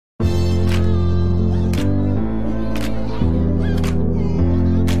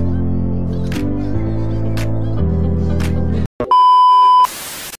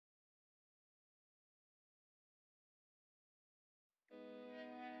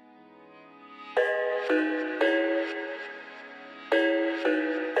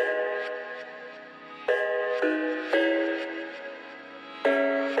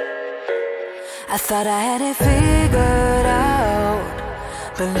I thought I had it figured out,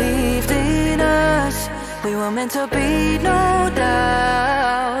 believed in us, we were meant to be, no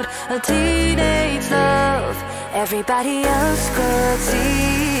doubt. A teenage love, everybody else could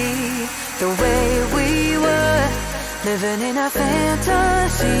see the way we were, living in a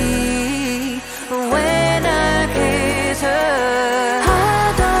fantasy. When I kiss her,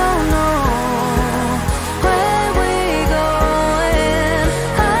 I don't know where we're going,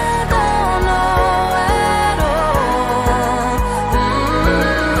 I don't know at all.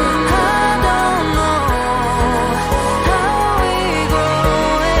 I don't know how we're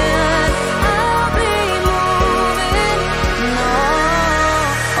growing, I'll be moving on,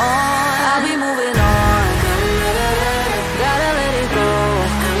 I'll be moving on. Gotta let it go,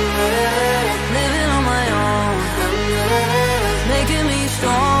 living on my own, making me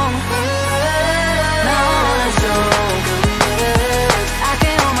strong. Now I wanna show I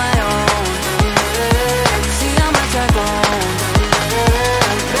can hold my own, see how much I've grown.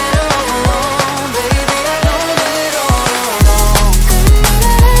 Better off alone, baby, I don't do it all alone.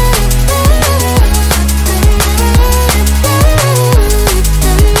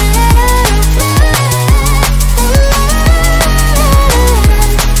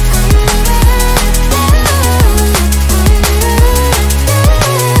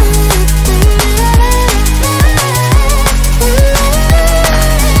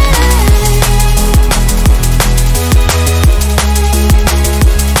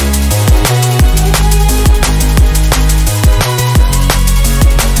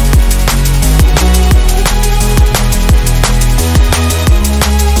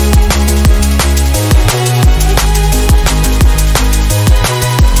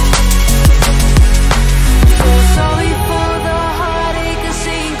 Sorry for the heartache and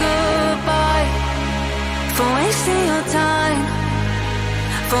saying goodbye, for wasting your time,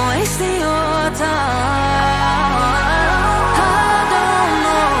 for wasting your time. I don't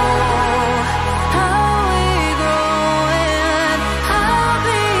know how we're growing, I'll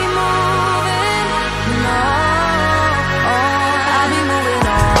be moving on, I'll be moving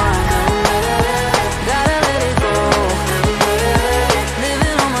on. Gotta let it go,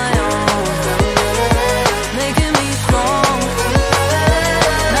 living on my own, making me strong.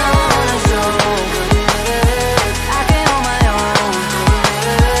 Now I wanna show I can hold my own,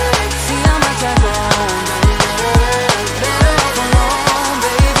 see how much I've grown. Better off alone,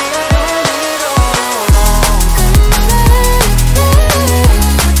 baby, I don't do it all alone.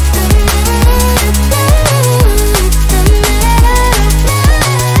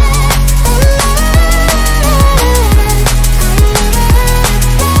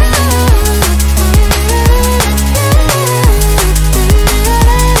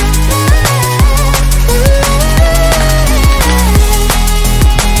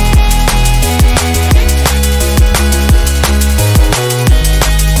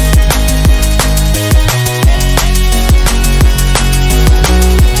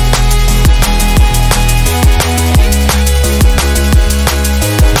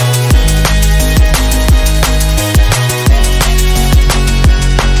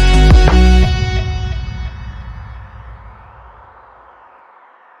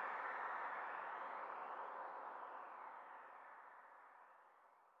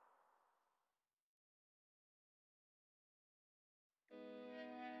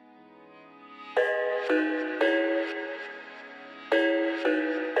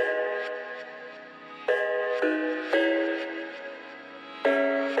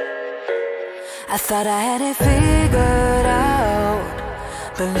 I thought I had it figured out,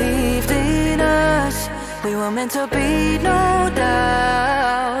 believed in us, we were meant to be, no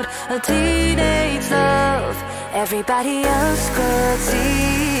doubt. A teenage love, everybody else could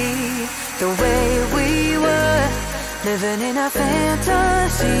see the way we were, living in a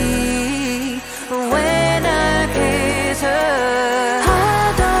fantasy.